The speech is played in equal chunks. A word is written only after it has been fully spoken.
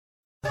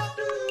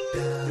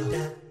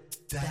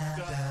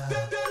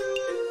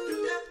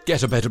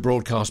Get a Better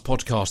Broadcast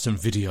podcast and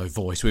video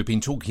voice. We've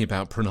been talking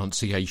about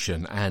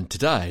pronunciation, and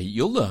today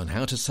you'll learn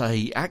how to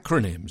say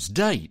acronyms,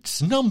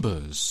 dates,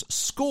 numbers,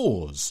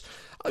 scores.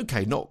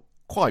 Okay, not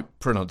quite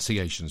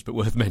pronunciations, but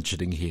worth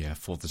mentioning here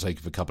for the sake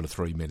of a couple of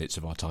 3 minutes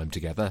of our time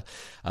together.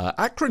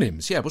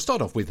 Acronyms, yeah, we'll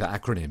start off with the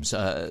acronyms.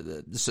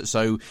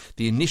 So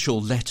the initial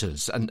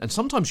letters, and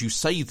sometimes you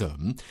say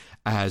them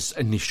as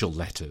initial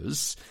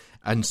letters,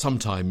 and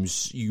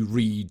sometimes you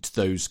read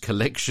those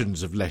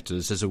collections of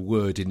letters as a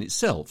word in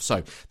itself.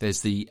 So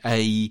there's the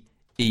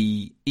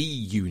AEE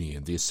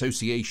Union, the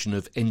Association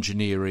of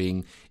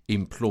Engineering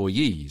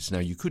Employees. Now,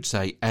 you could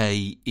say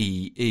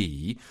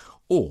AEE,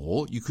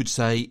 or you could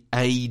say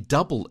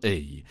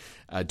AEE,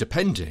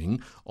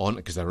 depending on,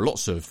 because there are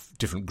lots of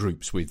different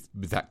groups with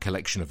that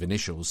collection of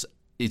initials.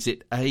 Is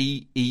it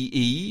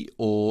AEE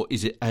or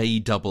is it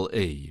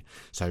AEE?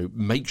 So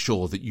make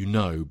sure that you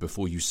know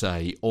before you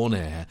say on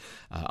air,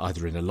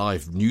 either in a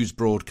live news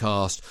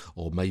broadcast,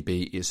 or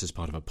maybe it's as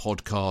part of a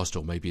podcast,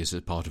 or maybe it's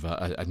as part of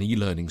an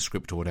e-learning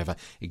script or whatever,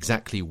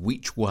 exactly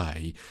which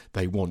way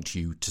they want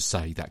you to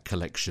say that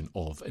collection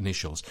of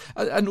initials.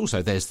 And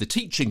also there's the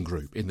teaching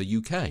group in the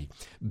UK,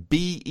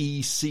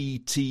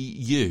 BECTU.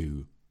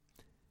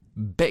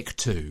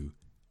 BECTU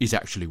is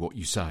actually what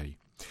you say.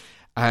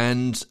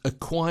 And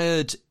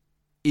acquired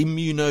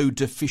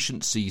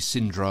immunodeficiency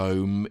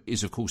syndrome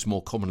is, of course,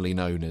 more commonly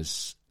known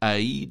as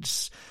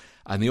AIDS.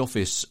 And the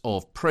office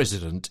of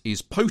president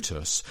is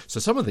POTUS. So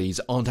some of these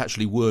aren't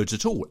actually words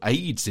at all.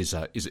 AIDS is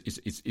a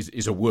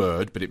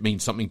word, but it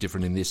means something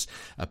different in this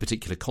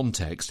particular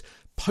context.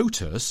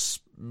 POTUS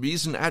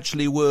isn't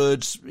actually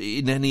words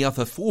in any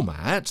other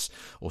format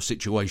or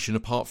situation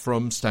apart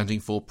from standing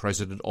for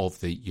President of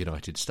the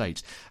United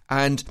States.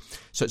 And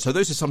so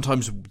those are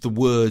sometimes the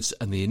words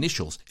and the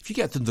initials. If you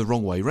get them the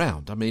wrong way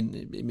round, I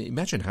mean,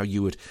 imagine how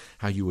you would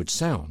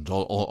sound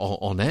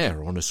on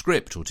air, on a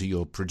script, or to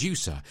your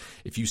producer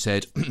if you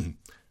said,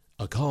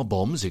 a car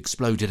bomb's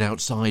exploded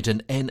outside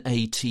an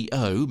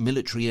NATO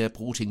military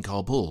airport in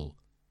Kabul.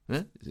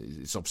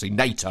 It's obviously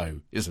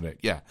NATO, isn't it?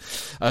 Yeah.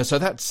 So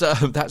that's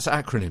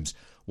acronyms.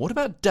 What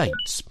about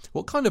dates?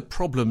 What kind of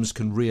problems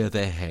can rear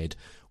their head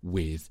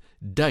with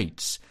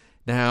dates?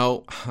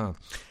 Now,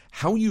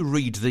 how you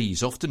read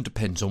these often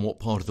depends on what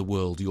part of the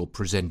world you're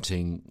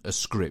presenting a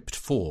script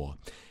for.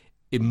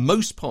 In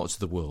most parts of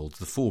the world,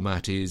 the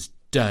format is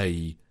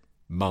day,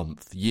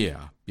 month,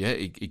 year. Yeah,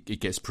 it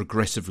gets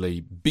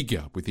progressively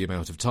bigger with the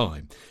amount of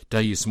time.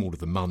 Day is smaller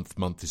than month,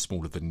 month is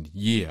smaller than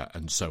year,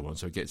 and so on.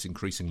 So it gets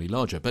increasingly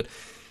larger. But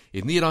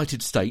in the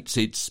United States,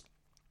 it's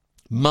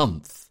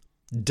month,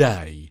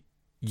 day,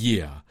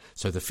 year.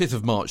 So the 5th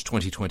of March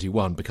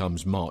 2021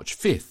 becomes March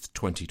 5th,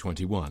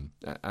 2021.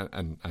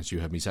 And as you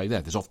heard me say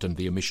there's often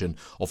the omission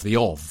of the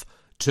of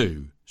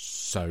too.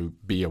 So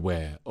be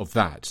aware of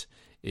that.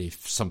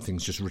 If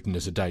something's just written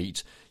as a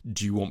date,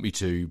 do you want me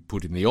to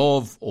put in the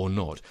of or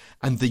not?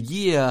 And the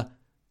year,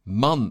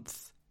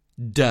 month,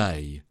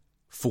 day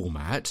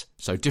format,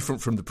 so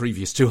different from the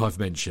previous two I've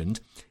mentioned,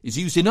 is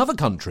used in other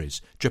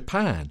countries.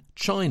 Japan,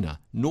 China,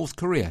 North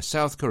Korea,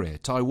 South Korea,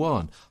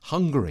 Taiwan,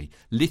 Hungary,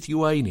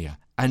 Lithuania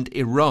and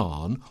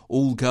Iran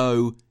all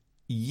go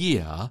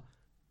year,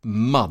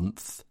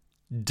 month,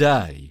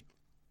 day.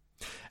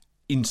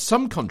 In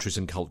some countries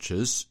and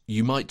cultures,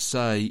 you might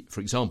say,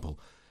 for example,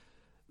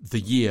 the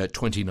year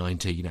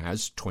 2019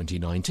 as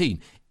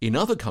 2019. In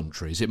other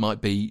countries, it might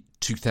be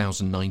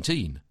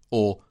 2019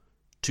 or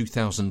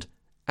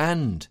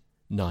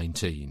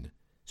 2019.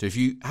 So if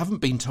you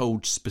haven't been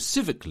told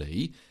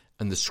specifically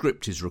and the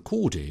script is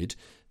recorded,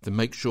 then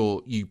make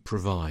sure you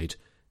provide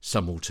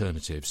some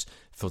alternatives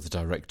for the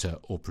director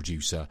or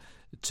producer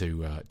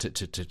to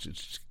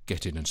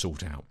get in and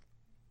sort out.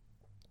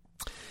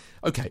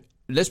 Okay.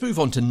 Let's move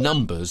on to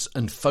numbers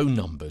and phone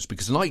numbers,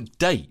 because like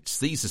dates,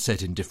 these are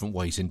said in different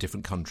ways in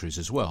different countries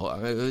as well.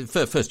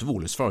 First of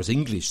all, as far as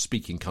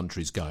English-speaking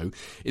countries go,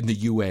 in the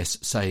US,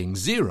 saying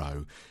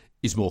 0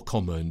 is more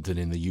common than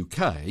in the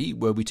UK,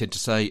 where we tend to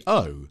say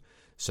oh.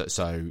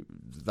 So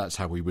that's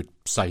how we would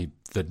say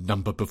the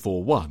number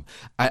before 1.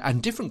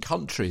 And different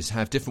countries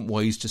have different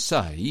ways to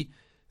say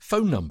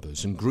phone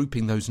numbers and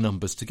grouping those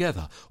numbers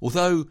together.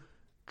 Although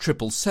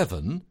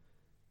 777,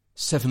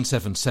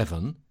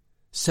 777,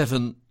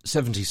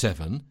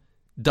 777,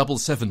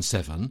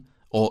 777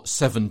 or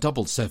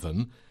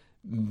 777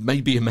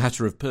 may be a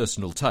matter of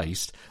personal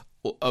taste.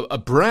 A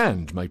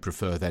brand may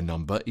prefer their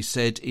number is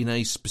said in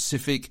a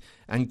specific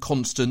and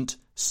constant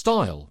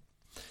style.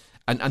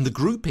 And the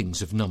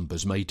groupings of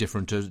numbers may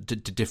differ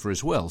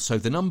as well. So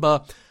the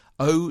number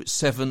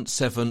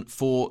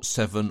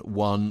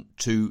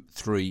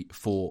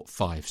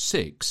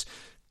 07747123456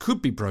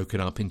 could be broken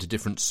up into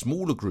different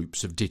smaller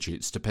groups of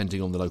digits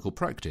depending on the local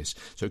practice.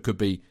 So it could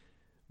be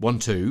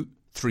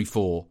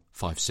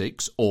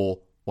 123456 or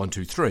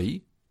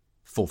 123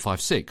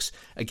 456.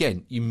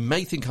 Again, you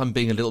may think I'm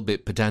being a little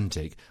bit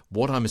pedantic.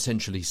 What I'm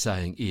essentially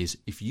saying is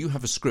if you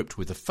have a script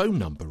with a phone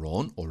number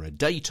on or a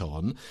date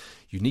on,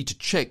 you need to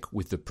check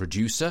with the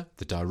producer,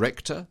 the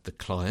director, the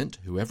client,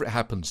 whoever it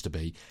happens to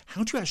be,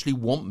 how do you actually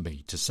want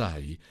me to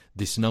say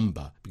this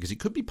number? Because it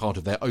could be part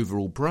of their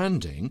overall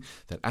branding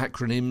that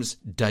acronyms,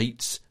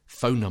 dates,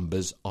 phone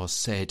numbers are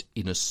said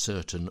in a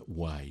certain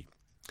way.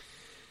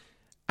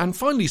 And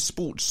finally,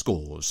 sports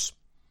scores.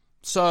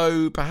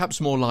 So perhaps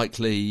more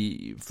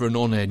likely for an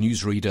on-air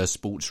newsreader,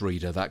 sports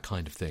reader, that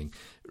kind of thing.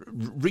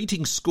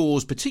 Reading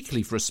scores,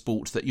 particularly for a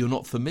sport that you're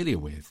not familiar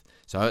with.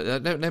 So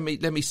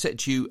let me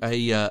set you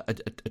a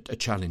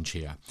challenge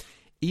here.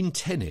 In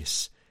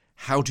tennis,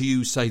 how do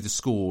you say the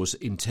scores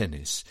in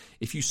tennis?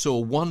 If you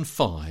saw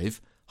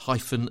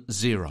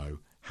 1-5-0,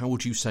 how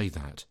would you say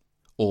that?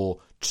 Or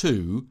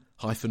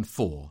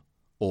 2-4,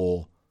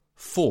 or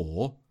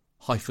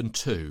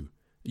 4-2.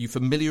 Are you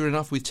familiar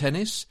enough with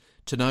tennis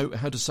to know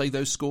how to say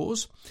those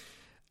scores?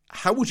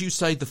 How would you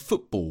say the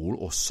football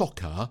or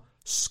soccer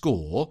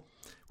score,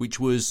 which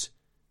was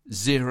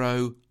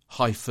 0-0?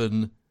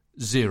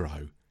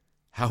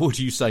 How would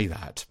you say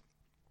that?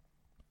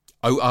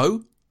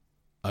 0-0?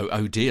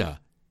 Oh dear,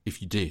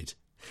 if you did.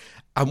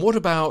 And what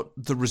about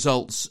the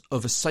results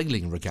of a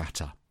sailing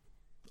regatta,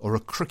 or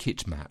a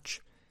cricket match,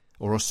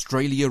 or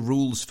Australia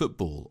rules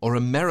football, or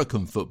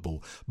American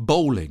football,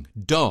 bowling,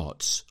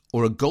 darts,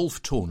 or a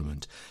golf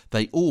tournament?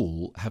 They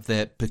all have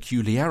their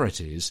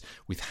peculiarities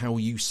with how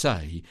you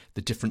say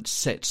the different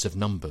sets of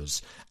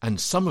numbers. And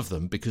some of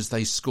them, because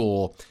they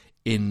score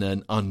in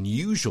an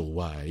unusual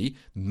way,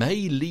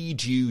 may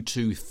lead you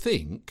to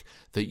think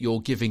that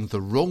you're giving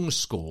the wrong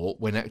score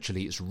when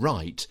actually it's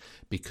right,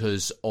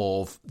 because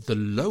of the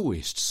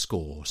lowest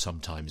score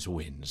sometimes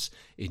wins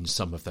in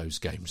some of those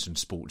games and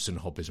sports and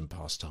hobbies and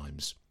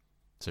pastimes.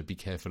 So be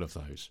careful of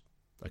those.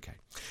 Okay,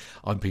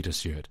 I'm Peter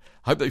Stewart.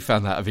 Hope that you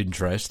found that of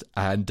interest.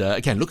 And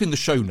again, look in the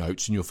show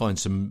notes and you'll find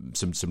some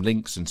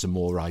links and some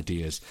more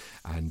ideas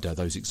and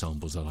those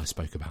examples that I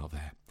spoke about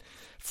there.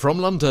 From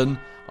London,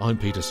 I'm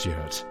Peter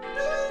Stewart.